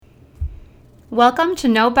Welcome to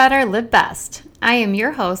Know Better, Live Best. I am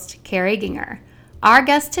your host, Carrie Ginger. Our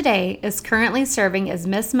guest today is currently serving as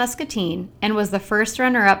Miss Muscatine and was the first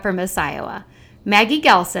runner-up for Miss Iowa. Maggie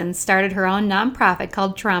Gelson started her own nonprofit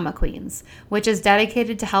called Trauma Queens, which is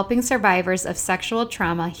dedicated to helping survivors of sexual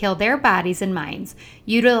trauma heal their bodies and minds,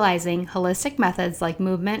 utilizing holistic methods like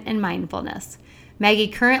movement and mindfulness. Maggie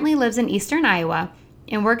currently lives in Eastern Iowa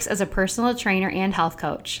and works as a personal trainer and health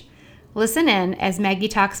coach. Listen in as Maggie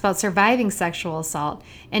talks about surviving sexual assault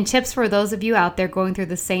and tips for those of you out there going through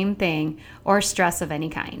the same thing or stress of any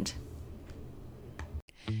kind.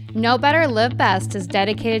 Know Better, Live Best is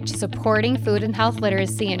dedicated to supporting food and health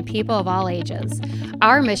literacy in people of all ages.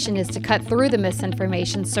 Our mission is to cut through the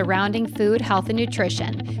misinformation surrounding food, health, and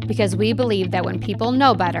nutrition because we believe that when people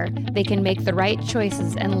know better, they can make the right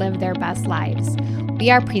choices and live their best lives. We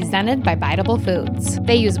are presented by Biteable Foods.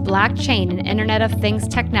 They use blockchain and Internet of Things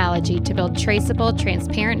technology to build traceable,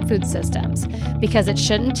 transparent food systems because it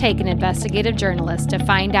shouldn't take an investigative journalist to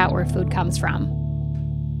find out where food comes from.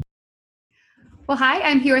 Well, hi,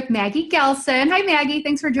 I'm here with Maggie Gelson. Hi, Maggie.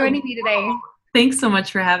 Thanks for joining me today. Thanks so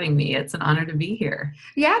much for having me. It's an honor to be here.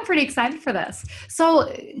 Yeah, I'm pretty excited for this.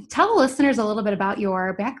 So tell the listeners a little bit about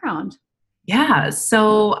your background. Yeah,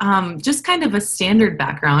 so just kind of a standard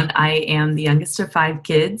background. I am the youngest of 5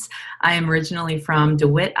 kids. I am originally from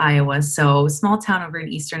DeWitt, Iowa, so small town over in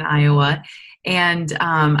eastern Iowa. And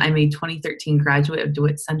I'm a 2013 graduate of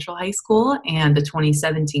DeWitt Central High School and a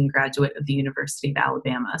 2017 graduate of the University of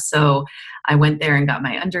Alabama. So I went there and got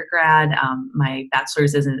my undergrad. My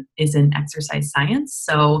bachelor's is in exercise science.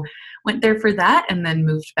 So went there for that and then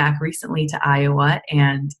moved back recently to Iowa,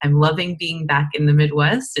 and I'm loving being back in the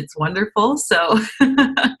Midwest. It's wonderful. So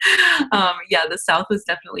yeah, the South was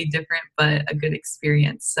definitely different, but a good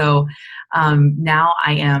experience. So now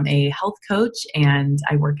I am a health coach and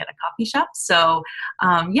I work at a coffee shop. So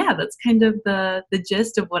yeah, that's kind of the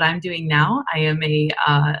gist of what I'm doing now. I am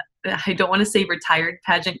I don't want to say retired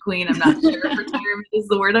pageant queen. I'm not sure if retirement is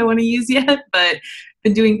the word I want to use yet, but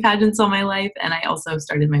been doing pageants all my life. And I also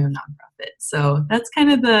started my own nonprofit. So that's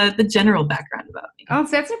kind of the general background about me. Oh,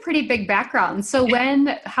 so that's a pretty big background. So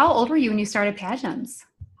how old were you when you started pageants?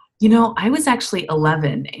 You know, I was actually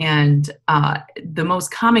 11. And the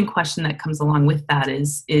most common question that comes along with that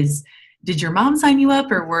is did your mom sign you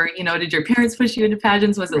up, or did your parents push you into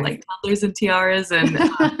pageants? Was it like toddlers and tiaras? And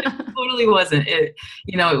it totally wasn't. It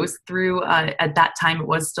was through, at that time, it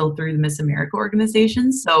was still through the Miss America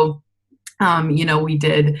organization. So, we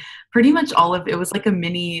did pretty much it was like a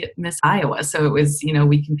mini Miss Iowa. So it was,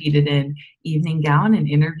 we competed in evening gown and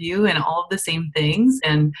interview and all of the same things.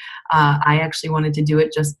 And I actually wanted to do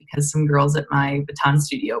it just because some girls at my baton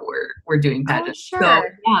studio were doing pageants. Oh, sure.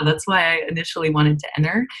 So yeah, that's why I initially wanted to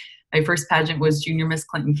enter. My first pageant was Junior Miss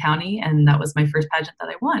Clinton County, and that was my first pageant that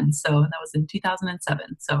I won. So that was in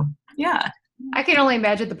 2007. So yeah. I can only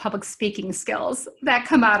imagine the public speaking skills that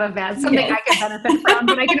come out of that. Something yes. I can benefit from,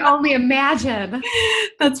 but I can only imagine.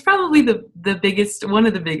 That's probably one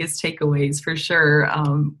of the biggest takeaways for sure.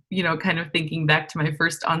 Kind of thinking back to my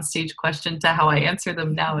first onstage question to how I answer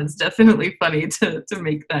them now is definitely funny to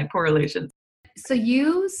make that correlation. So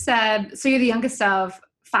you're the youngest of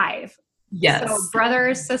 5. Yes. So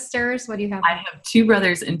brothers, sisters, what do you have? I have 2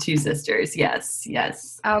 brothers and 2 sisters. Yes.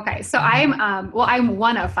 Okay. So I'm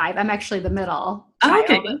one of 5. I'm actually the middle child,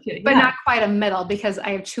 okay. Gotcha. Yeah. But not quite a middle because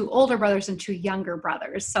I have 2 older brothers and 2 younger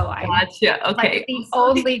brothers. So I'm gotcha. Okay. Like the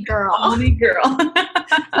only girl. Only girl. So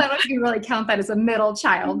I don't know if you really count that as a middle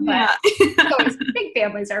child, but big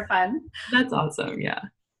families are fun. That's awesome. Yeah.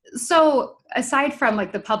 So aside from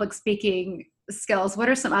like the public speaking skills, what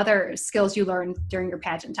are some other skills you learned during your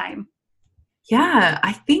pageant time? Yeah,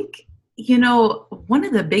 I think, one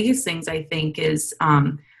of the biggest things I think is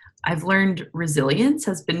I've learned resilience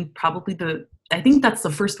has been probably I think that's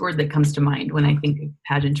the first word that comes to mind when I think of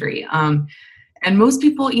pageantry. And most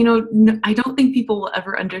people, I don't think people will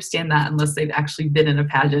ever understand that unless they've actually been in a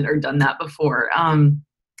pageant or done that before.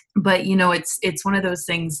 But it's one of those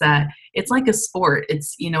things that it's like a sport.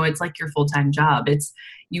 It's like your full-time job.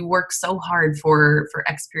 You work so hard for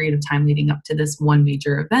X period of time leading up to this one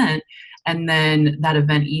major event. And then that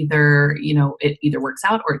event it either works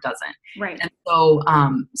out or it doesn't. Right. And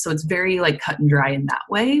so it's very like cut and dry in that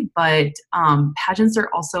way. But pageants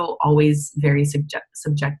are also always very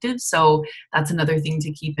subjective. So that's another thing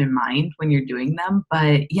to keep in mind when you're doing them.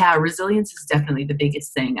 But yeah, resilience is definitely the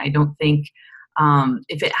biggest thing. I don't think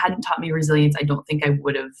if it hadn't taught me resilience, I don't think I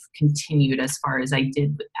would have continued as far as I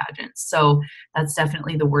did with pageants. So that's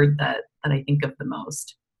definitely the word that I think of the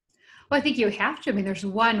most. Well, I think you have to. I mean, there's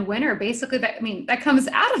one winner basically that comes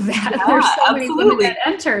out of that. Yeah, there's so absolutely. many women that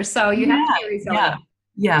enter, so you have to be resilient.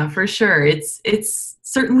 Yeah, for sure. It's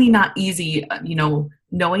certainly not easy,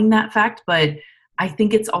 knowing that fact, but I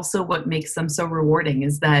think it's also what makes them so rewarding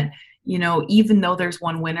is that, even though there's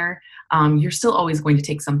one winner, you're still always going to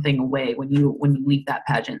take something away when you leave that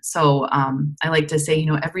pageant. So I like to say,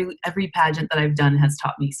 every pageant that I've done has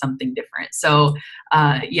taught me something different. So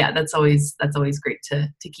yeah, that's always great to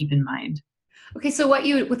keep in mind. Okay, so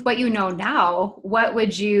with what you know now, what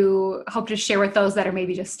would you hope to share with those that are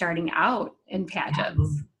maybe just starting out in Yeah.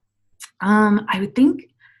 pageants? I would think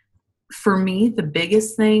for me, the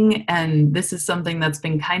biggest thing, and this is something that's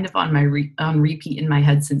been kind of on repeat in my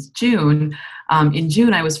head since June. In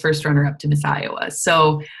June, I was first runner-up to Miss Iowa.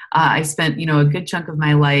 So I spent, a good chunk of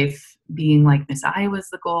my life being like, Miss Iowa's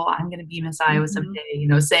the goal. I'm going to be Miss Iowa Mhm.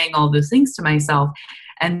 someday. Saying all those things to myself,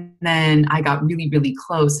 and then I got really, really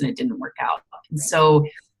close, and it didn't work out. And Right. so,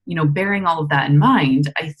 bearing all of that in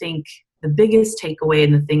mind, I think the biggest takeaway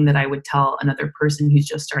and the thing that I would tell another person who's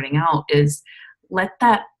just starting out is let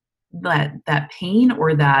that pain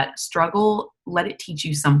or that struggle, let it teach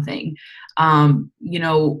you something.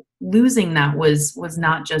 Losing that was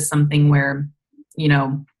not just something where, you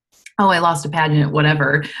know oh, I lost a pageant,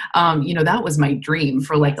 whatever. That was my dream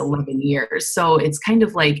for like Yes. 11 years. So it's kind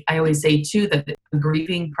of like I always say too that a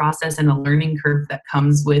grieving process and a learning curve that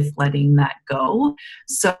comes with letting that go.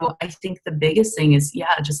 So I think the biggest thing is,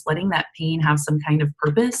 yeah, just letting that pain have some kind of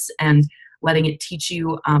purpose and letting it teach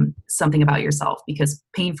you something about yourself, because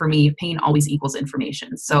pain, for me, pain always equals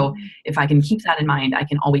information. So Mhm. if I can keep that in mind, I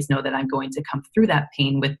can always know that I'm going to come through that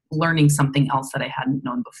pain with learning something else that I hadn't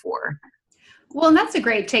known before. Well, and that's a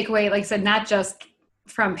great takeaway, like I said, not just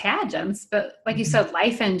from pageants, but like you Mhm. said,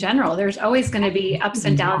 life in general. There's always going to be ups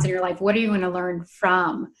and downs Yeah, in your life. What are you going to learn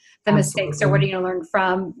from the mistakes, or what are absolutely. you going to learn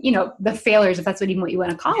from, the failures, if that's what you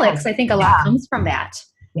want to call it? Yes. Because I think a lot Yeah. comes from that.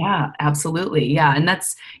 Yeah, absolutely. Yeah. And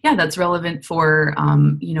that's relevant for,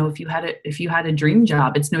 if you had a dream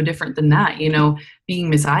job, it's no different than that. Being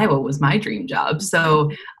Miss Iowa was my dream job. So,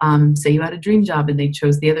 say you had a dream job and they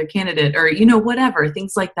chose the other candidate, or, whatever,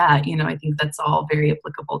 things like that. I think that's all very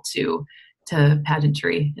applicable to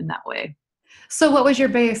pageantry in that way. So, what was your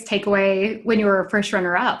biggest takeaway when you were first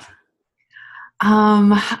runner up?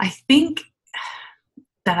 I think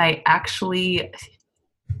that I actually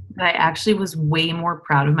was way more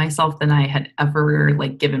proud of myself than I had ever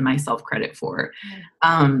like given myself credit for.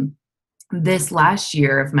 Um, this last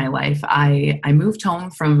year of my life, I moved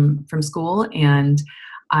home from school, and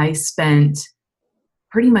I spent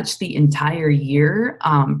pretty much the entire year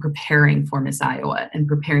preparing for Miss Iowa and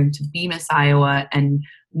preparing to be Miss Iowa, and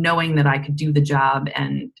knowing that I could do the job,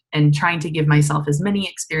 and trying to give myself as many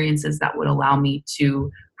experiences that would allow me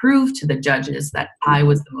to prove to the judges that I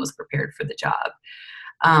was the most prepared for the job.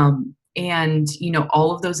 And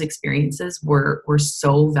all of those experiences were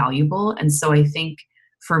so valuable. And so I think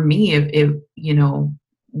for me, if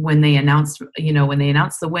when they announced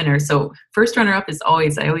the winner, so first runner up is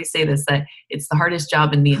always, I always say this, that it's the hardest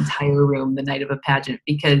job in the entire room the night of a pageant,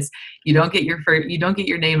 because you don't get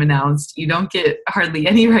your name announced, you don't get hardly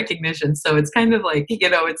any recognition. So it's kind of like,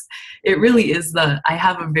 it really is, I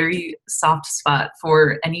have a very soft spot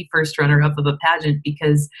for any first runner up of a pageant,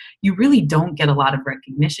 because you really don't get a lot of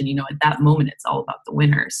recognition. At that moment, it's all about the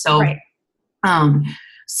winner. So, Right. um,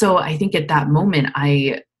 so I think at that moment,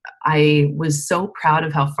 I was so proud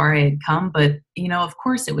of how far I had come, but of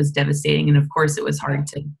course, it was devastating, and of course, it was Yeah. hard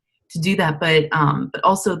to do that. But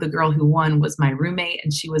also, the girl who won was my roommate,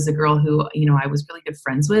 and she was a girl who I was really good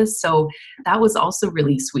friends with. So that was also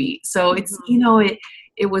really sweet. So it's Mhm.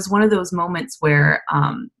 it was one of those moments where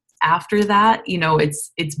after that,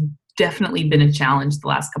 it's definitely been a challenge the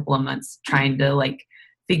last couple of months, trying to like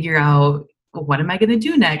figure out, well, what am I going to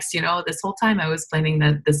do next? This whole time I was planning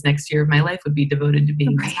that this next year of my life would be devoted to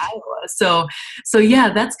being Miss Right. Iowa. So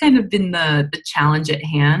yeah, that's kind of been the challenge at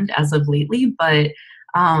hand as of lately. But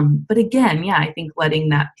again, yeah, I think letting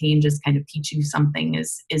that pain just kind of teach you something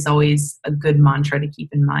is always a good mantra to keep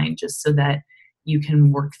in mind, just so that you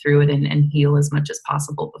can work through it and heal as much as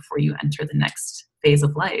possible before you enter the next phase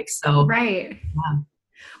of life. So Right. yeah.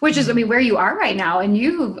 Which is, I Yeah. mean, where you are right now, and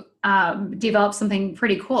you've developed something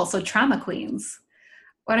pretty cool. So, Trauma Queens.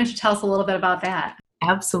 Why don't you tell us a little bit about that?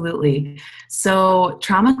 Absolutely. So,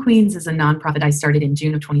 Trauma Queens is a nonprofit I started in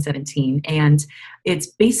June of 2017, and its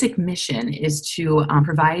basic mission is to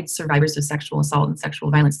provide survivors of sexual assault and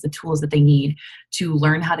sexual violence the tools that they need to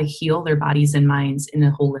learn how to heal their bodies and minds in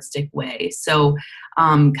a holistic way. So,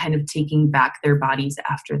 kind of taking back their bodies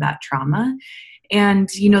after that trauma. And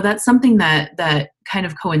that's something that kind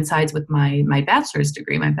of coincides with my bachelor's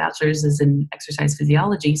degree. My bachelor's is in exercise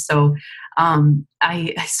physiology. So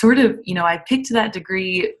I sort of, I picked that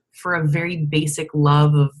degree for a very basic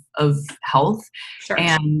love of health. Sure.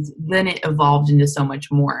 And then it evolved into so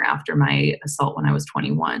much more after my assault when I was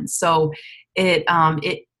 21. So it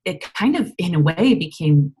kind of, in a way,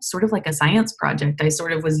 became sort of like a science project. I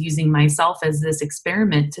sort of was using myself as this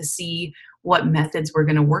experiment to see what methods were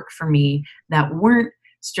going to work for me that weren't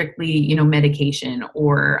strictly, medication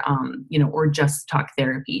or, or just talk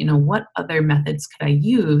therapy. What other methods could I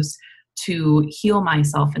use to heal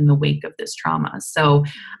myself in the wake of this trauma? So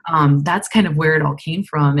that's kind of where it all came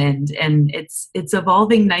from, and it's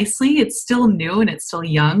evolving nicely. It's still new and it's still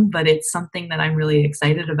young, but it's something that I'm really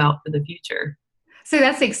excited about for the future. So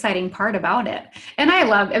that's the exciting part about it. And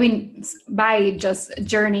I mean, by just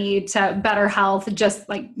journey to better health, just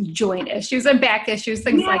like joint issues and back issues,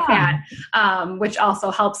 things like that, which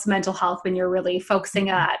also helps mental health when you're really focusing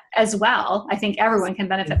on that as well. I think everyone can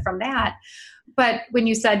benefit from that. But when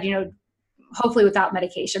you said, hopefully without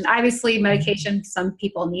medication, obviously medication, some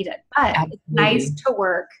people need it, but Absolutely. It's nice to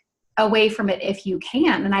work away from it if you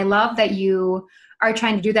can. And I love that you are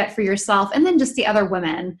trying to do that for yourself, and then just the other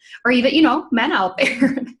women or even, men out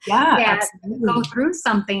there that go through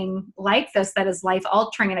something like this that is life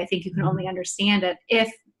altering. And I think you can only understand it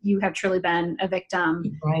if you have truly been a victim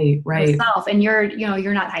right. yourself, and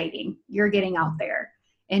you're not hiding, you're getting out there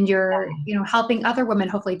and you're, helping other women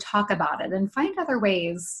hopefully talk about it and find other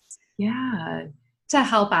ways to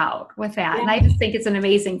help out with that. And I just think it's an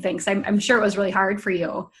amazing thing. So I'm sure it was really hard for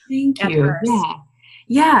you. Thank you. First.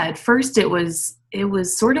 Yeah. At first it was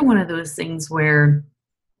sort of one of those things where,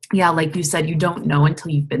 like you said, you don't know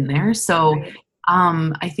until you've been there. So, right.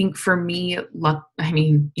 I think for me,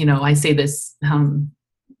 I say this,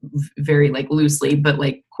 very like loosely, but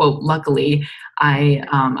like, quote, luckily I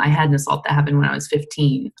had an assault that happened when I was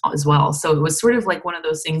 15 as well. So it was sort of like one of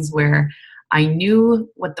those things where I knew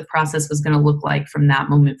what the process was going to look like from that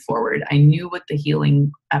moment forward. I knew what the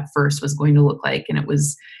healing at first was going to look like. And it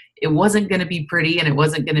wasn't going to be pretty and it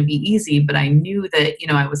wasn't going to be easy, but I knew that,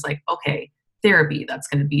 I was like, okay, therapy, that's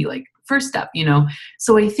going to be like first step,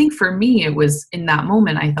 So I think for me, it was in that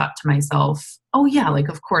moment, I thought to myself, oh yeah, like,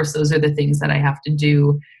 of course, those are the things that I have to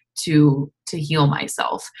do to heal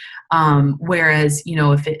myself. Whereas,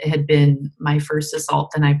 if it had been my first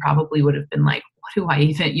assault, then I probably would have been like, what do I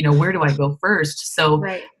even, where do I go first? So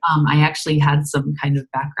right. I actually had some kind of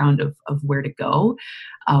background of where to go,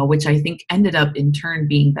 which I think ended up in turn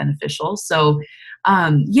being beneficial. So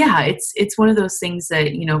it's one of those things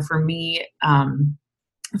that,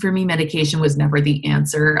 for me, medication was never the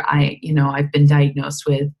answer. I've been diagnosed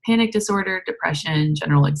with panic disorder, depression,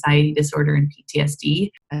 general anxiety disorder, and PTSD.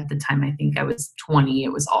 At the time, I think I was 20,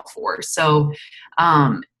 it was all four. So,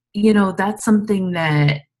 that's something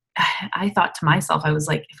that I thought to myself, I was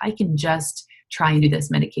like, if I can just try and do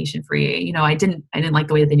this medication free, I didn't like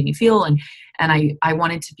the way that they made me feel. And I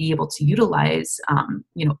wanted to be able to utilize,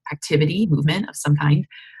 activity, movement of some kind,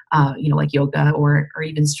 like yoga or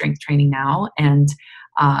even strength training now, and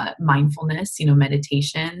mindfulness,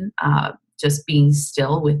 meditation, just being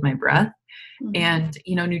still with my breath. Mm-hmm. And,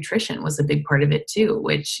 nutrition was a big part of it too,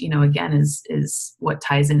 which, again, is what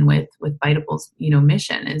ties in with Vitable's,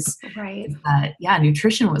 mission is, right. is that,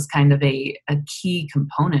 nutrition was kind of a key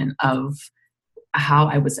component of how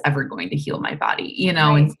I was ever going to heal my body, right.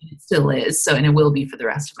 And it still is. So, and it will be for the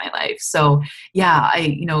rest of my life. So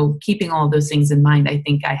keeping all of those things in mind, I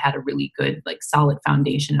think I had a really good, like, solid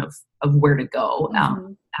foundation of where to go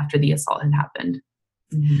after the assault had happened.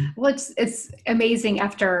 Mm-hmm. Well, it's amazing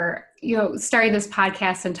after, starting this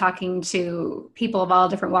podcast and talking to people of all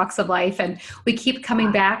different walks of life. And we keep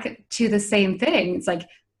coming back to the same thing. It's like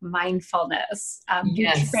mindfulness,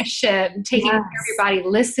 nutrition, taking care of your body,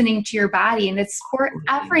 listening to your body. And it's for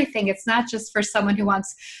everything. It's not just for someone who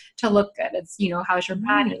wants to look good. It's, how's your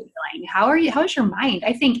body feeling? How's your mind?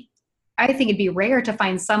 I think it'd be rare to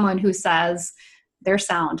find someone who says they're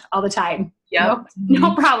sound all the time. Yep.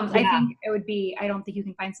 No problems. I think it would be, I don't think you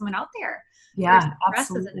can find someone out there. Yeah.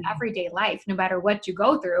 Stress is in everyday life, no matter what you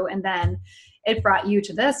go through. And then it brought you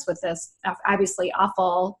to this with this obviously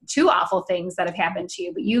two awful things that have happened to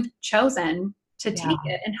you, but you've chosen to take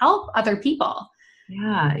it and help other people.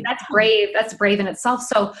 Yeah. That's brave. That's brave in itself.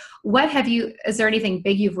 So is there anything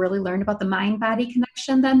big you've really learned about the mind-body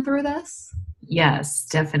connection then through this? Yes,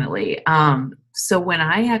 definitely. So when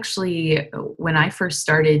I first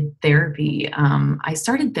started therapy, I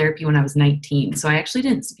started therapy when I was 19. So I actually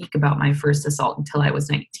didn't speak about my first assault until I was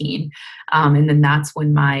 19. And then that's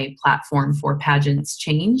when my platform for pageants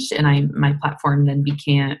changed, and my platform then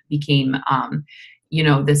became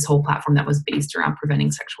this whole platform that was based around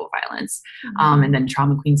preventing sexual violence. And then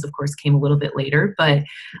Trauma Queens, of course, came a little bit later. But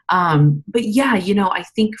I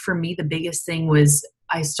think for me, the biggest thing was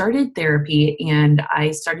I started therapy, and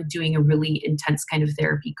I started doing a really intense kind of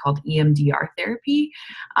therapy called EMDR therapy,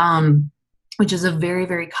 which is a very,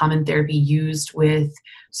 very common therapy used with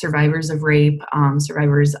survivors of rape,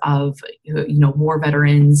 survivors of, war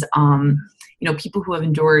veterans, people who have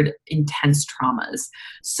endured intense traumas.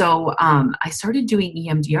 So I started doing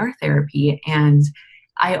EMDR therapy, and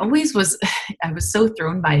I was so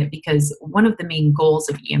thrown by it because one of the main goals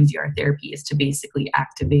of EMDR therapy is to basically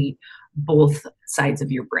activate both sides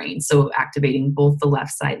of your brain. So activating both the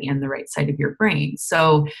left side and the right side of your brain.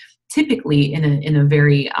 So typically in a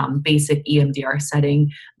very basic EMDR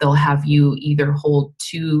setting, they'll have you either hold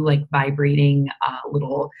two like vibrating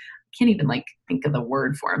little, can't even like think of the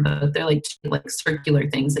word for them, but they're like circular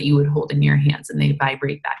things that you would hold in your hands, and they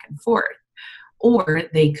vibrate back and forth. Or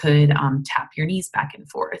they could tap your knees back and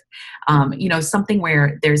forth. Something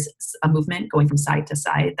where there's a movement going from side to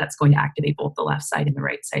side that's going to activate both the left side and the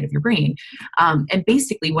right side of your brain. And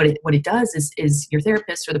basically what it does is your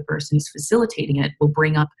therapist or the person who's facilitating it will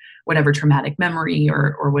bring up whatever traumatic memory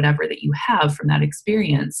or whatever that you have from that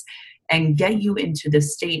experience and get you into the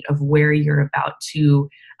state of where you're about to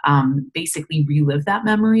basically relive that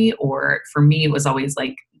memory. Or for me, it was always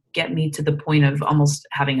like, get me to the point of almost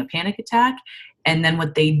having a panic attack. And then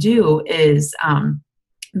what they do is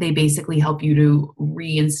they basically help you to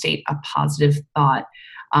reinstate a positive thought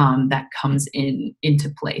that comes into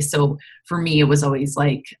play. So for me, it was always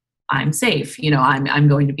like, I'm safe, I'm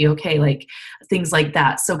going to be okay, like things like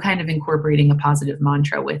that. So kind of incorporating a positive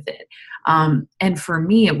mantra with it. And for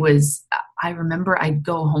me, I remember I'd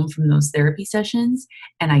go home from those therapy sessions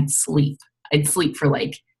and I'd sleep for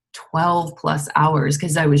like 12 plus hours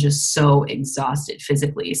because I was just so exhausted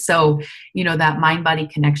physically. So, that mind-body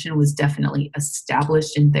connection was definitely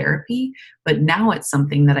established in therapy, but now it's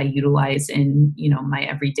something that I utilize in, my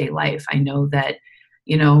everyday life. I know that,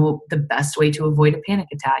 the best way to avoid a panic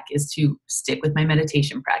attack is to stick with my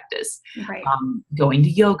meditation practice. Right. Going to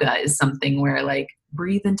yoga is something where like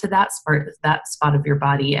breathe into that spot of your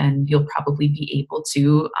body, and you'll probably be able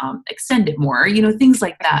to extend it more, things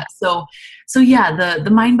like that. So yeah,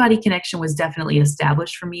 the mind-body connection was definitely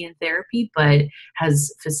established for me in therapy, but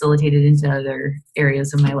has facilitated into other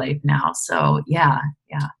areas of my life now. So yeah.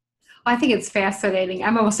 I think it's fascinating.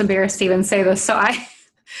 I'm almost embarrassed to even say this.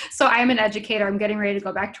 So I'm an educator. I'm getting ready to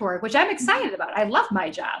go back to work, which I'm excited about. I love my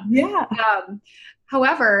job. Yeah.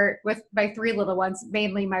 However, with my three little ones,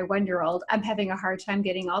 mainly my 1-year-old, I'm having a hard time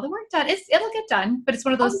getting all the work done. It'll get done, but it's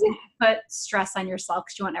one of those things you put stress on yourself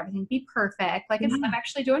because you want everything to be perfect. Like I'm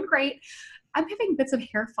actually doing great. I'm having bits of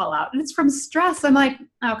hair fall out, and it's from stress. I'm like,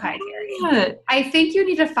 okay, Carrie, I think you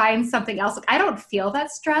need to find something else. Like, I don't feel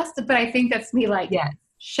that stressed, but I think that's me like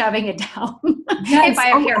shoving it down. Yes. If I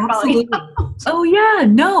have hair falling out. Oh yeah,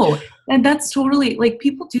 no. And that's totally like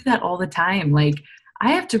people do that all the time. Like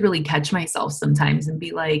I have to really catch myself sometimes and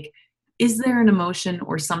be like, is there an emotion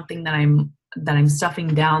or something that I'm stuffing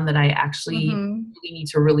down that I actually really need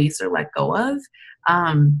to release or let go of?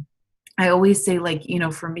 I always say like,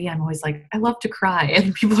 for me, I'm always like, I love to cry.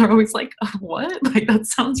 And people are always like, oh, what? Like, that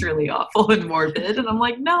sounds really awful and morbid. And I'm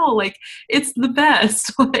like, no, like, it's the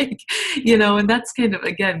best. Like, and that's kind of,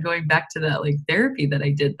 again, going back to that like therapy that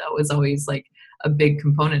I did, that was always like a big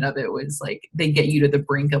component of it was like, they get you to the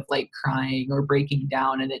brink of like crying or breaking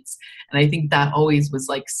down. And I think that always was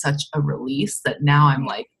like such a release that now I'm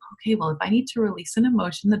like, okay, well, if I need to release an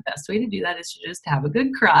emotion, the best way to do that is to just have a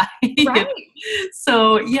good cry. Right.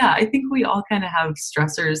 So yeah, I think we all kind of have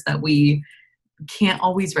stressors that we can't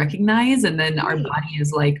always recognize. And then our body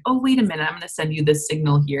is like, oh, wait a minute, I'm going to send you this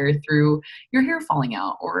signal here through your hair falling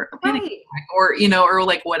out or a panic attack or, or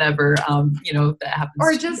like whatever, that happens.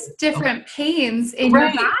 Or just different pains in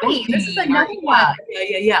your body. This is another one.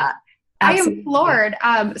 Yeah. I am floored.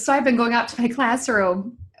 So I've been going out to my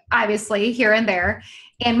classroom, obviously, here and there.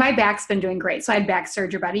 And my back's been doing great. So I had back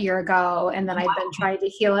surgery about a year ago, and then I've been trying to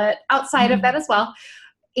heal it outside of that as well.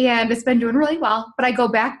 And it's been doing really well. But I go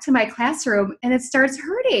back to my classroom and it starts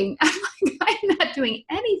hurting. I'm like, I'm not doing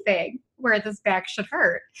anything where this back should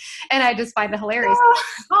hurt. And I just find it hilarious.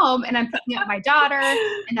 I'm home and I'm picking up my daughter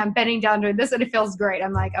and I'm bending down doing this and it feels great.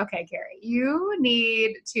 I'm like, okay, Carrie, you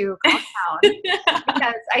need to calm down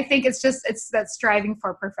because I think it's that striving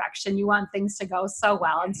for perfection. You want things to go so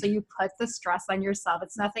well. And so you put the stress on yourself.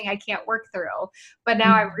 It's nothing I can't work through. But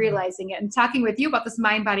now I'm realizing it and talking with you about this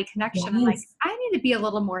mind-body connection. I'm like, I need to be a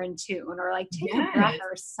little more in tune or like take a breath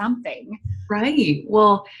or something. Right.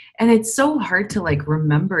 Well, and it's so hard to like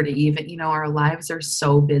remember to even, our lives are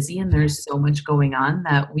so busy and there's so much going on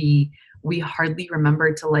that we we hardly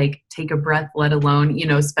remember to like take a breath, let alone,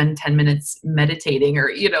 spend 10 minutes meditating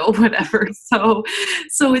or, whatever. So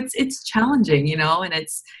it's challenging, and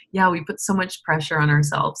yeah, we put so much pressure on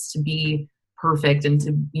ourselves to be perfect and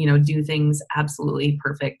to, do things absolutely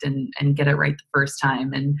perfect and get it right the first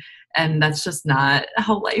time. And that's just not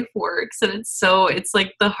how life works. And it's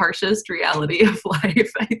like the harshest reality of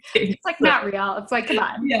life, I think. It's like not real. It's like, come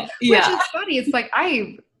on. Yeah. Which is funny. It's like,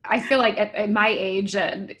 I feel like at my age,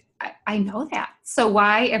 and I know that. So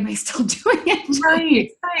why am I still doing it?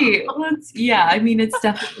 Right. Well, yeah. I mean, it's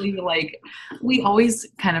definitely like, we always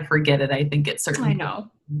kind of forget it, I think, at certain I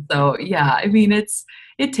know. points. So yeah, I mean,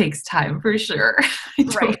 it takes time for sure. I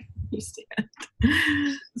totally understand.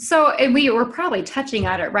 So, and we were probably touching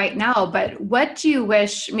on it right now, but what do you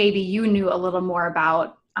wish maybe you knew a little more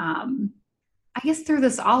about, I guess through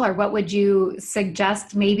this all, or what would you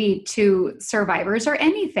suggest maybe to survivors or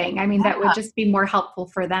anything? I mean, that would just be more helpful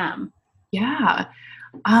for them. Yeah.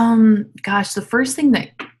 Gosh, the first thing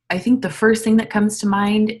that comes to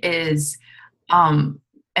mind is,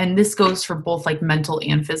 and this goes for both like mental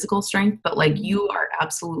and physical strength, but like you are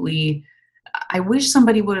absolutely, I wish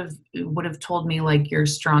somebody would have told me like you're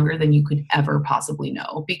stronger than you could ever possibly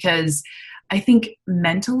know, because I think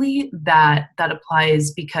mentally that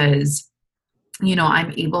applies because,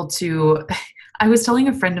 I'm able to, I was telling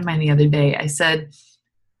a friend of mine the other day, I said,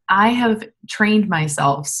 I have trained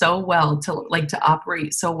myself so well to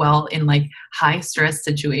operate so well in like high stress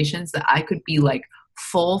situations that I could be like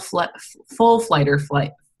full fight or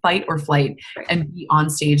flight and be on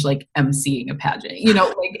stage like emceeing a pageant.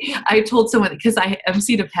 Like I told someone, because I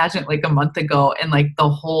emceed a pageant like a month ago, and like the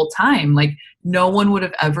whole time, like no one would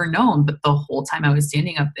have ever known, but the whole time I was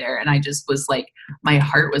standing up there and I just was like, my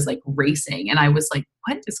heart was like racing and I was like,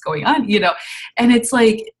 what is going on? And it's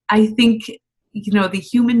like, I think, the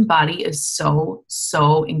human body is so,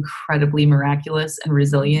 so incredibly miraculous and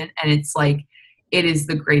resilient. And it's like, it is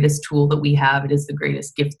the greatest tool that we have. It is the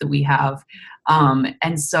greatest gift that we have.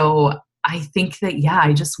 And so I think that, yeah,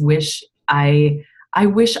 I just wish I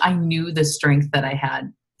wish I knew the strength that I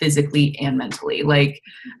had physically and mentally. Like,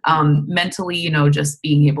 mentally, just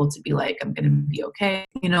being able to be like, I'm going to be okay.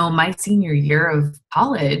 My senior year of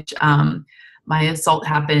college, my assault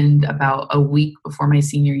happened about a week before my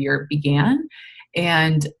senior year began.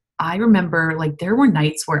 And I remember like there were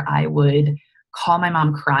nights where I would call my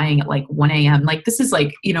mom crying at like 1 a.m. Like, this is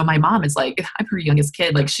like, my mom is like, I'm her youngest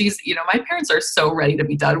kid. Like she's, my parents are so ready to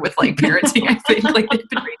be done with like parenting. I think like they've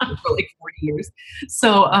been raising for like 40 years.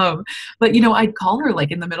 So, but I'd call her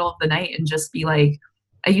like in the middle of the night and just be like,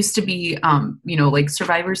 I used to be, like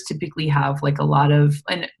survivors typically have like a lot of,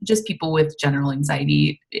 and just people with general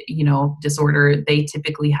anxiety, disorder, they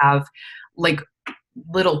typically have like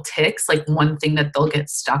little tics, like one thing that they'll get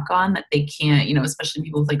stuck on that they can't, especially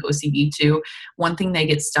people with like OCD too, one thing they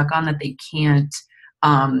get stuck on that they can't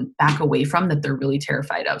back away from, that they're really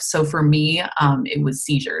terrified of. So for me, it was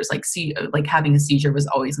seizures. Like having a seizure was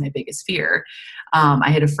always my biggest fear. I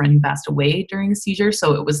had a friend who passed away during a seizure,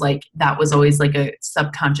 so it was like that was always like a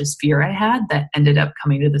subconscious fear I had that ended up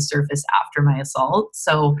coming to the surface after my assault.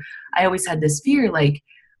 So I always had this fear, like,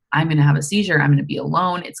 I'm going to have a seizure. I'm going to be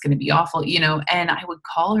alone. It's going to be awful, and I would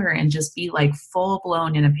call her and just be like full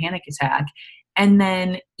blown in a panic attack. And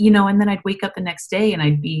then, and then I'd wake up the next day and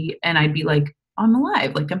I'd be like, I'm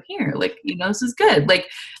alive. Like I'm here. Like, this is good. Like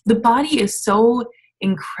the body is so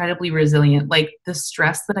incredibly resilient. Like the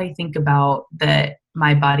stress that I think about that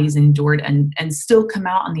my body's endured and still come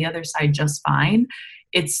out on the other side just fine.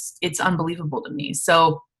 It's unbelievable to me.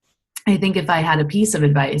 So I think if I had a piece of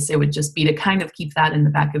advice, it would just be to kind of keep that in the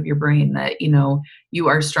back of your brain that, you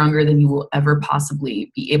are stronger than you will ever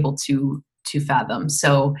possibly be able to fathom.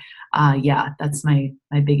 So, yeah, that's my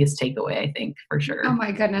biggest takeaway, I think, for sure. Oh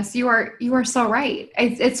my goodness. You are so right.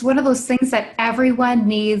 It's one of those things that everyone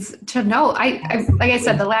needs to know. Like I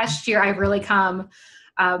said, the last year I've really come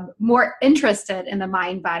more interested in the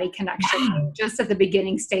mind-body connection just at the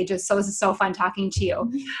beginning stages. So this is so fun talking to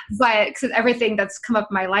you. But because everything that's come up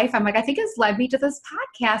in my life, I'm like, I think it's led me to this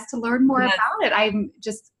podcast to learn more about it. I'm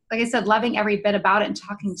just, like I said, loving every bit about it and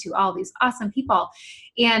talking to all these awesome people.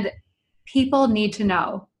 And people need to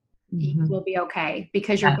know you will be okay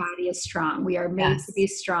because your body is strong. We are made to be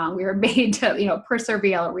strong. We are made to,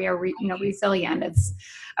 persevere. We are, resilient. It's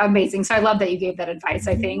amazing. So I love that you gave that advice.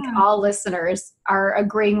 I think all listeners are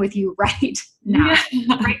agreeing with you right now,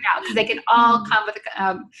 because they can all come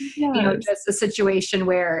with, just a situation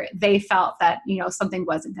where they felt that, something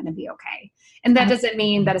wasn't going to be okay. And that doesn't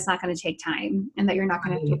mean that it's not going to take time and that you're not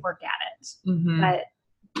going to have to work at it. But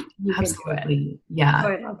you absolutely. Yeah. So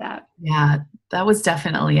I love that. Yeah. that was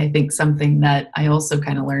definitely, I think, something that I also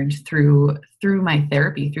kind of learned through my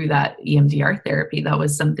therapy, through that EMDR therapy. That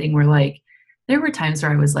was something where like there were times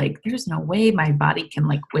where I was like, there's no way my body can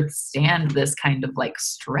like withstand this kind of like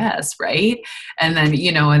stress, right? And then,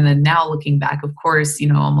 and then now looking back, of course,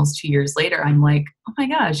 almost 2 years later, I'm like, oh my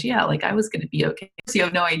gosh, yeah, like I was gonna be okay. So you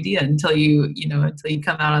have no idea until until you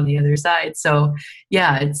come out on the other side. So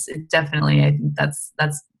yeah, it definitely, I think that's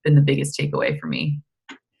been the biggest takeaway for me.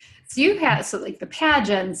 So you've had so like the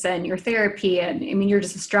pageants and your therapy, and I mean you're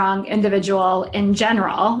just a strong individual in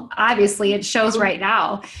general. Obviously, it shows right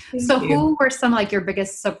now. Thank So you. who were some like your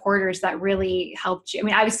biggest supporters that really helped you? I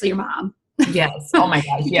mean, obviously your mom. Yes. Oh my gosh.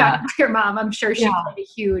 You talked Yeah. about your mom. I'm sure she Yeah. played a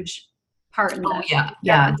huge part in Oh this. yeah. You got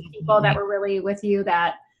Yeah. the people that Definitely. were really with you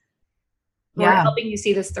that were Yeah. helping you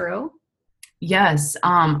see this through. Yes.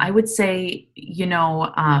 I would say,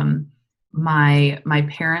 my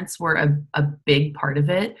parents were a big part of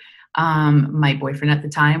it. My boyfriend at the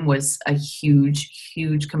time was a huge,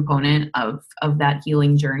 huge component of that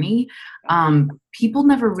healing journey. People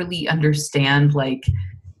never really understand like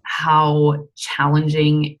how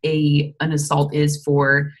challenging a an assault is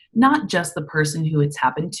for not just the person who it's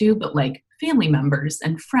happened to, but like family members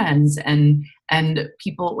and friends and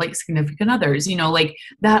people like significant others, like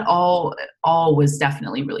that all was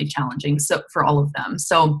definitely really challenging so for all of them.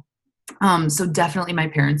 So definitely my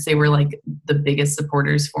parents, they were like the biggest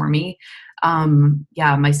supporters for me.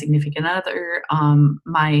 Yeah, my significant other,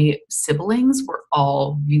 my siblings were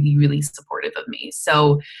all really, really supportive of me.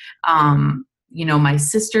 So, my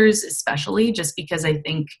sisters especially, just because I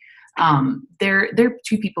think they're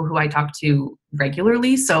two people who I talk to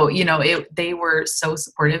regularly. So, they were so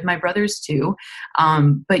supportive. My brothers too.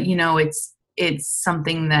 But it's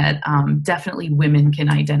something that definitely women can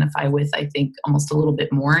identify with, I think, almost a little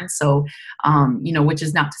bit more. And so, which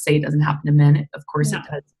is not to say it doesn't happen to men. Of course it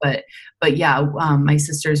No. does. But yeah, my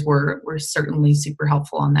sisters were certainly super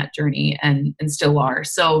helpful on that journey and still are.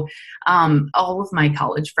 So, all of my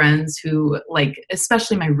college friends who like,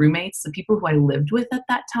 especially my roommates, the people who I lived with at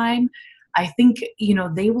that time, I think,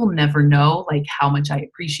 they will never know like how much I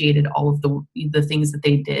appreciated all of the things that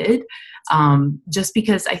they did. Just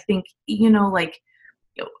because I think, like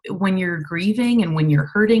when you're grieving and when you're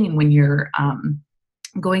hurting and when you're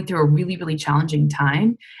going through a really, really challenging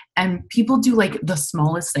time and people do like the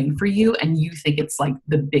smallest thing for you and you think it's like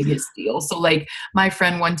the biggest deal. So like my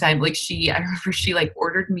friend one time, like I remember she like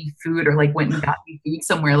ordered me food or like went and got me food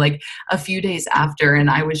somewhere like a few days after. And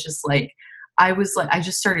I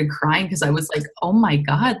just started crying because I was like, oh my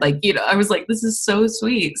God, like, I was like, this is so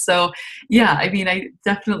sweet. So yeah, I mean, I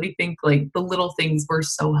definitely think like the little things were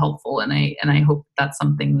so helpful. And I hope that's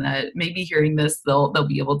something that maybe hearing this, they'll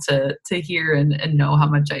be able to hear and know how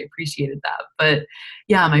much I appreciated that. But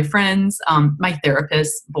yeah, my friends, my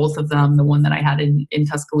therapist, both of them, the one that I had in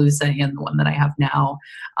Tuscaloosa and the one that I have now,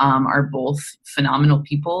 are both phenomenal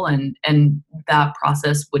people. And that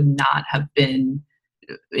process would not have been,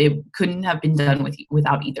 it couldn't have been done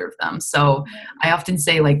without either of them. So I often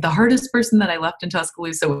say like the hardest person that I left in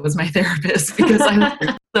Tuscaloosa was my therapist because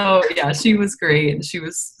so yeah, she was great. She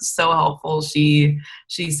was so helpful. She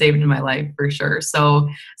saved my life for sure. So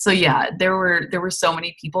yeah, there were so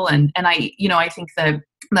many people and I think that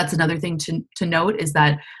that's another thing to note is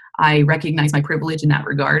that I recognize my privilege in that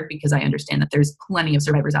regard because I understand that there's plenty of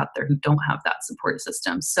survivors out there who don't have that support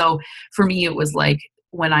system. So for me, it was like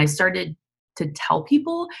when I started to tell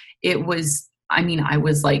people, I was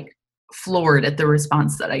like floored at the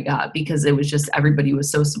response that I got because it was just everybody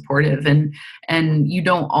was so supportive and you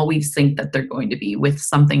don't always think that they're going to be with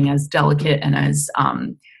something as delicate and as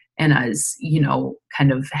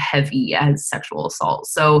kind of heavy as sexual assault.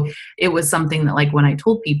 So it was something that like when I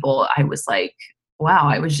told people, I was like, wow,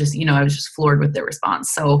 I was just floored with their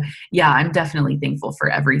response. So yeah, I'm definitely thankful for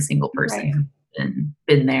every single person Right. who's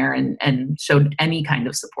been there and showed any kind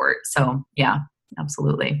of support. So yeah,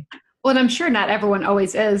 absolutely. Well, and I'm sure not everyone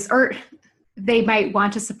always is, or they might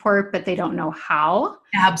want to support, but they don't know how.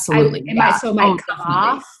 Absolutely. It might Yeah. so it might Oh, come definitely.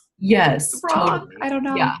 off Yes, wrong. I totally. don't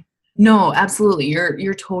know. Yeah. No, absolutely.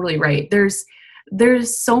 You're totally right. There's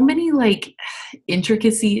so many like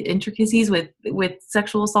intricacies with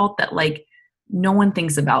sexual assault that like no one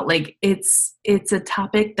thinks about. Like it's a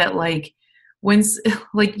topic that like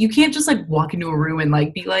like you can't just like walk into a room and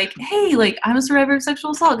like be like, hey, like I'm a survivor of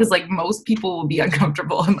sexual assault because like most people will be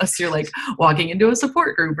uncomfortable unless you're like walking into a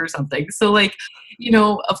support group or something. So like,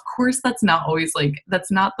 of course that's not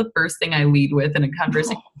the first thing I lead with in a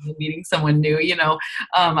conversation No. meeting someone new.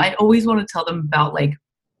 I always want to tell them about like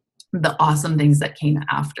the awesome things that came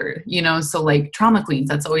after, so like trauma queens,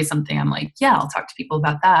 that's always something I'm like, yeah, I'll talk to people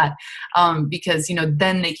about that. Because,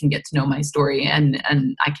 then they can get to know my story, and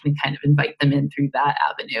I can kind of invite them in through that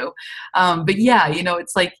avenue. But yeah,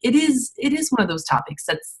 it's like, it is one of those topics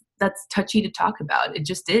that's touchy to talk about. It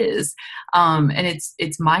just is. And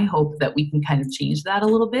it's my hope that we can kind of change that a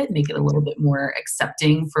little bit, make it a little bit more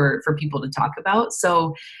accepting for people to talk about.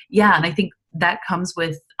 So yeah, and I think that comes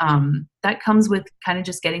with kind of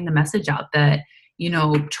just getting the message out that,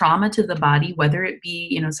 trauma to the body, whether it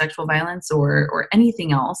be, sexual violence or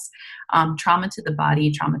anything else, trauma to the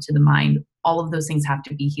body, trauma to the mind, all of those things have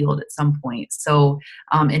to be healed at some point. So,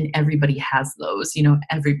 and everybody has those,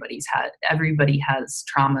 everybody has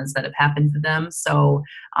traumas that have happened to them. So,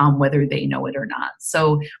 whether they know it or not.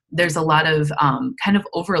 So there's a lot of kind of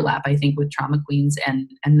overlap, I think, with trauma queens and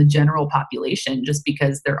the general population, just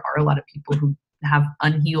because there are a lot of people who have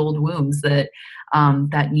unhealed wounds that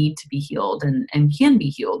need to be healed and can be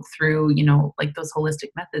healed through, like those holistic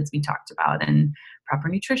methods we talked about, and proper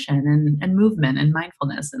nutrition and movement and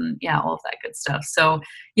mindfulness, and yeah, all of that good stuff. So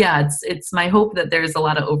yeah, it's my hope that there's a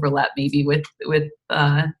lot of overlap maybe with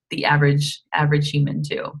the average human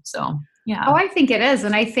too. So yeah. Oh, I think it is.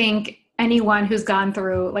 And I think anyone who's gone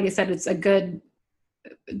through, like I said, it's a good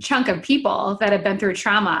chunk of people that have been through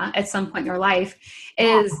trauma at some point in their life,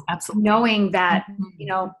 is knowing that,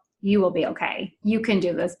 you will be okay. You can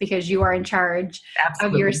do this because you are in charge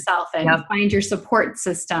of yourself, and find your support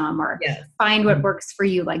system, or find what works for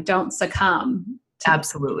you. Like, don't succumb.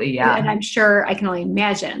 Absolutely. Yeah. And I'm sure, I can only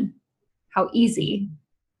imagine how easy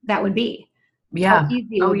that would be. Yeah. How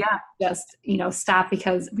easy it would just, stop,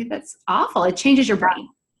 because that's awful. It changes your brain.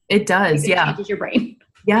 It does. It changes your brain.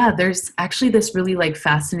 Yeah. There's actually this really like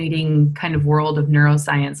fascinating kind of world of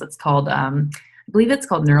neuroscience that's called, I believe it's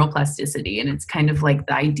called neuroplasticity. And it's kind of like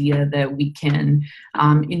the idea that we can,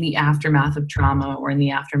 in the aftermath of trauma, or in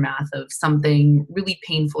the aftermath of something really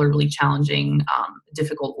painful or really challenging,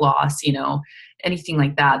 difficult loss, anything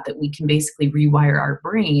like that, that we can basically rewire our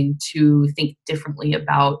brain to think differently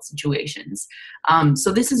about situations.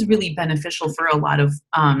 So this is really beneficial for a lot of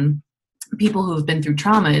people who have been through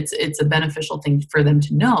trauma. It's a beneficial thing for them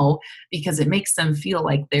to know, because it makes them feel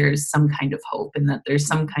like there's some kind of hope, and that there's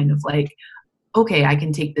some kind of like, okay, I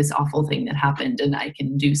can take this awful thing that happened and I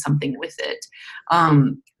can do something with it.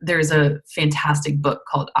 There's a fantastic book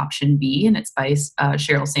called Option B, and it's by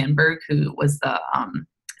Sheryl Sandberg, who was the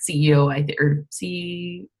CEO, or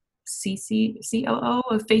COO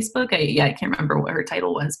of Facebook. I can't remember what her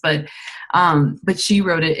title was, but she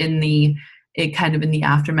wrote it kind of in the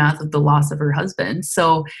aftermath of the loss of her husband.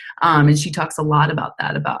 So, and she talks a lot about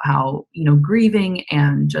that, about how, grieving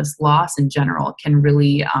and just loss in general can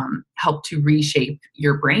really help to reshape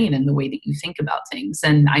your brain and the way that you think about things.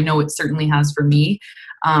 And I know it certainly has for me,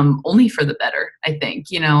 only for the better, I think.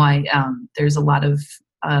 There's a lot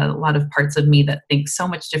of parts of me that think so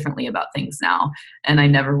much differently about things now. And I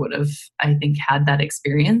never would have, I think, had that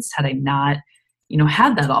experience had I not,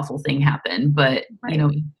 had that awful thing happen. But,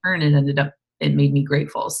 in turn, it made me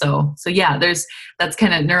grateful. So yeah, that's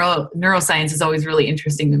kind of neuroscience is always really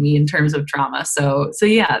interesting to me in terms of trauma. So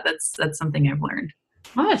yeah, that's something I've learned.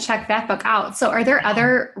 I want to check that book out. So are there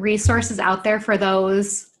other resources out there for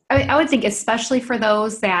those? I would think, especially for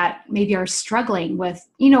those that maybe are struggling with,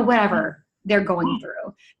 whatever they're going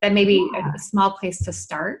through, that maybe a small place to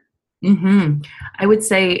start. Mm-hmm. I would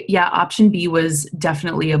say, yeah, Option B was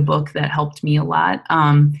definitely a book that helped me a lot.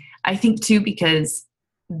 I think too, because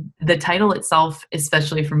the title itself,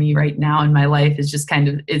 especially for me right now in my life, is just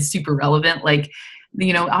is super relevant. Like,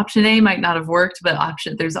 option A might not have worked, but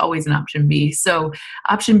there's always an option B. So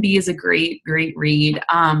Option B is a great, great read.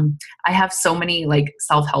 I have so many like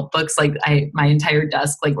self-help books, like my entire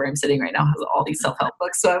desk, like where I'm sitting right now, has all these self-help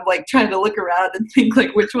books. So I'm like trying to look around and think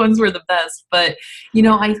like which ones were the best. But,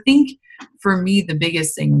 I think for me, the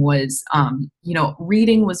biggest thing was,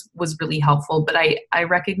 reading was really helpful, but I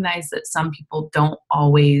recognize that some people don't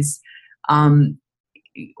always,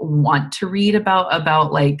 want to read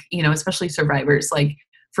about like, especially survivors. Like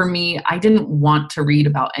for me, I didn't want to read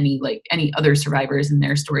about any other survivors and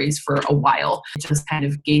their stories for a while. It just kind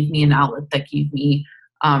of gave me an outlet that gave me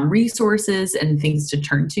resources and things to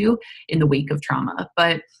turn to in the wake of trauma.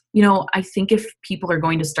 But I think if people are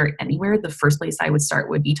going to start anywhere, the first place I would start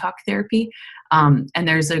would be talk therapy. And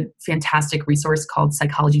there's a fantastic resource called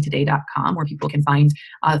psychologytoday.com where people can find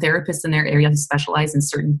therapists in their area who specialize in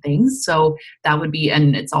certain things. So that would be,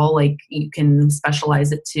 and it's all like you can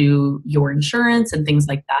specialize it to your insurance and things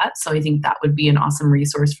like that. So I think that would be an awesome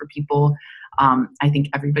resource for people I think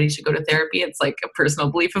everybody should go to therapy. It's like a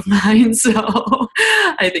personal belief of mine. So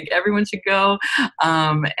I think everyone should go.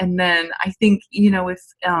 And then I think,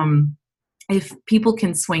 if people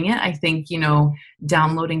can swing it, I think,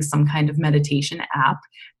 downloading some kind of meditation app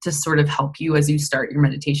to sort of help you as you start your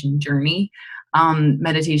meditation journey.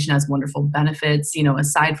 Meditation has wonderful benefits,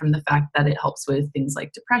 aside from the fact that it helps with things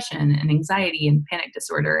like depression and anxiety and panic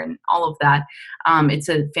disorder and all of that. It's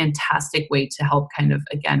a fantastic way to help kind of,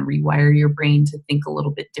 again, rewire your brain to think a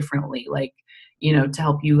little bit differently, like, to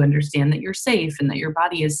help you understand that you're safe and that your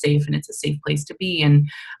body is safe and it's a safe place to be. And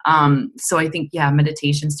so I think,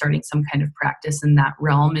 meditation, starting some kind of practice in that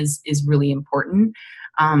realm is really important.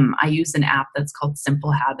 I use an app that's called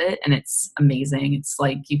Simple Habit, and it's amazing. It's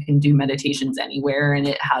like you can do meditations anywhere, and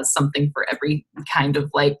it has something for every kind of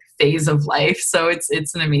like phase of life. So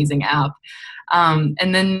it's an amazing app.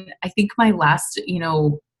 And then I think my last,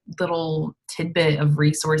 little tidbit of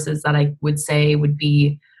resources that I would say would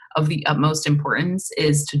be of the utmost importance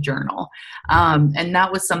is to journal. And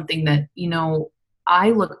that was something that,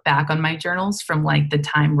 I look back on my journals from like the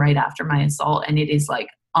time right after my assault, and it is like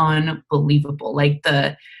unbelievable. Like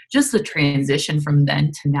the transition from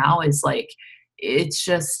then to now is like, it's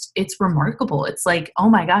remarkable. It's like, oh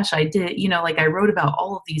my gosh, I did, like I wrote about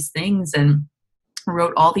all of these things and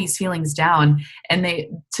wrote all these feelings down, and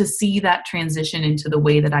to see that transition into the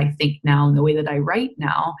way that I think now and the way that I write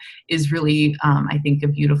now is really, I think, a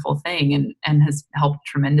beautiful thing, and has helped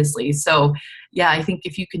tremendously. So I think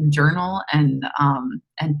if you can journal and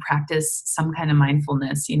practice some kind of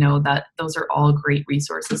mindfulness, that those are all great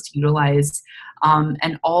resources to utilize,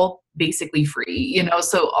 and all basically free,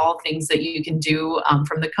 so all things that you can do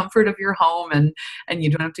from the comfort of your home, and you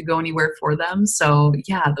don't have to go anywhere for them. So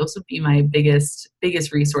those would be my biggest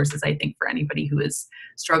resources, I think, for anybody who is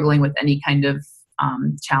struggling with any kind of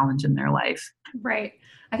challenge in their life. Right.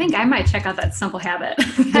 I think I might check out that Simple Habit.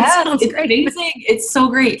 It's great. Amazing. It's so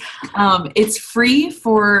great. It's free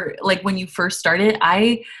for like when you first start it.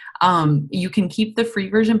 You can keep the free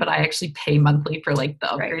version, but I actually pay monthly for like the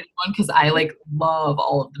upgraded one, because I like love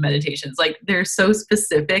all of the meditations. Like they're so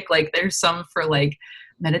specific. Like there's some for like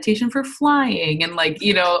meditation for flying and like,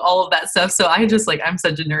 all of that stuff. So I'm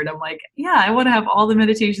such a nerd. I'm like, I want to have all the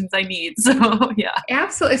meditations I need. So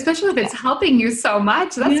Absolutely. Especially if it's helping you so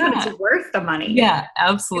much. That's when it's worth the money. Yeah,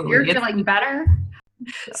 absolutely. If you're feeling better.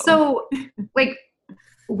 So like,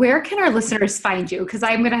 where can our listeners find you? Because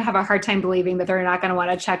I'm going to have a hard time believing that they're not going to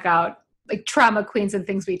want to check out like Trauma Queens and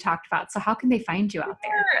things we talked about. So how can they find you out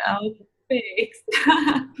there? Oh, thanks.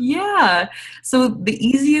 So the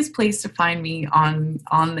easiest place to find me on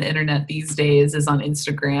the internet these days is on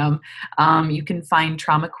Instagram. You can find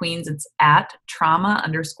Trauma Queens. It's at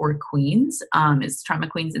trauma_queens. It's Trauma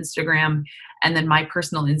Queens Instagram. And then my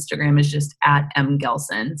personal Instagram is just at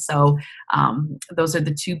 @mgelson. So those are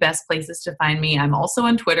the two best places to find me. I'm also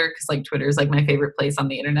on Twitter, because like Twitter is like my favorite place on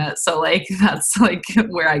the internet. So like that's like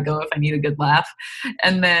where I go if I need a good laugh.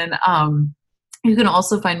 And then you can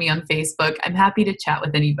also find me on Facebook. I'm happy to chat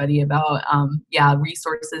with anybody about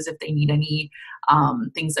resources if they need any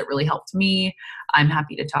things that really helped me. I'm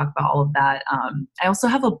happy to talk about all of that. I also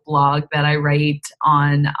have a blog that I write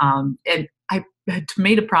on, and I had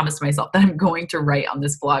made a promise to myself that I'm going to write on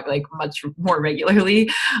this blog like much more regularly,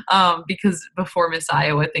 because before Miss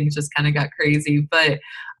Iowa things just kind of got crazy. But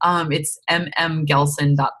it's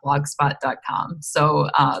mmgelson.blogspot.com. So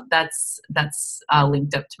that's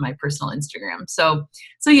linked up to my personal Instagram. So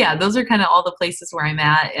those are kind of all the places where I'm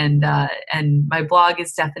at, and my blog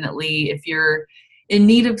is definitely, if you're in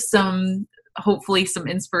need of hopefully some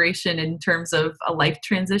inspiration in terms of a life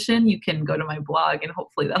transition, you can go to my blog, and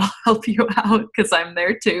hopefully that'll help you out, because I'm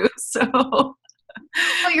there too. So well,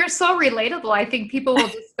 you're so relatable. I think people will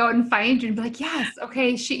just go and find you and be like, yes, okay,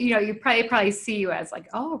 you probably see you as like,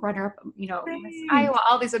 oh, runner up, Miss Iowa,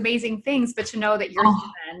 all these amazing things, but to know that you're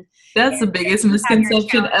human. That's the biggest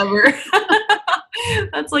misconception ever.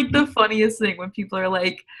 That's like the funniest thing when people are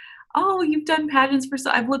like, oh, you've done pageants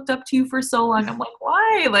I've looked up to you for so long. I'm like,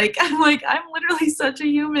 why? I'm literally such a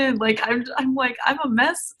human. I'm a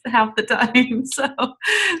mess half the time. So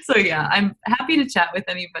I'm happy to chat with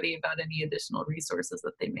anybody about any additional resources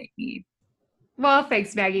that they may need. Well,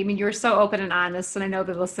 thanks, Maggie. I mean, you're so open and honest, and I know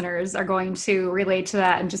the listeners are going to relate to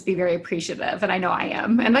that and just be very appreciative. And I know I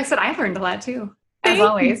am. And like I said, I learned a lot too, as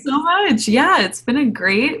always. Thank you so much. Yeah, it's been a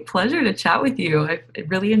great pleasure to chat with you. I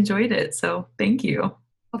really enjoyed it. So thank you.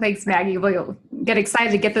 Well, thanks, Maggie. We'll get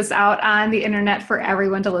excited to get this out on the internet for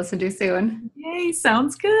everyone to listen to soon. Yay,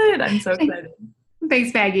 sounds good. I'm so excited.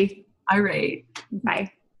 Thanks, Maggie. All right. Bye.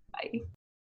 Bye.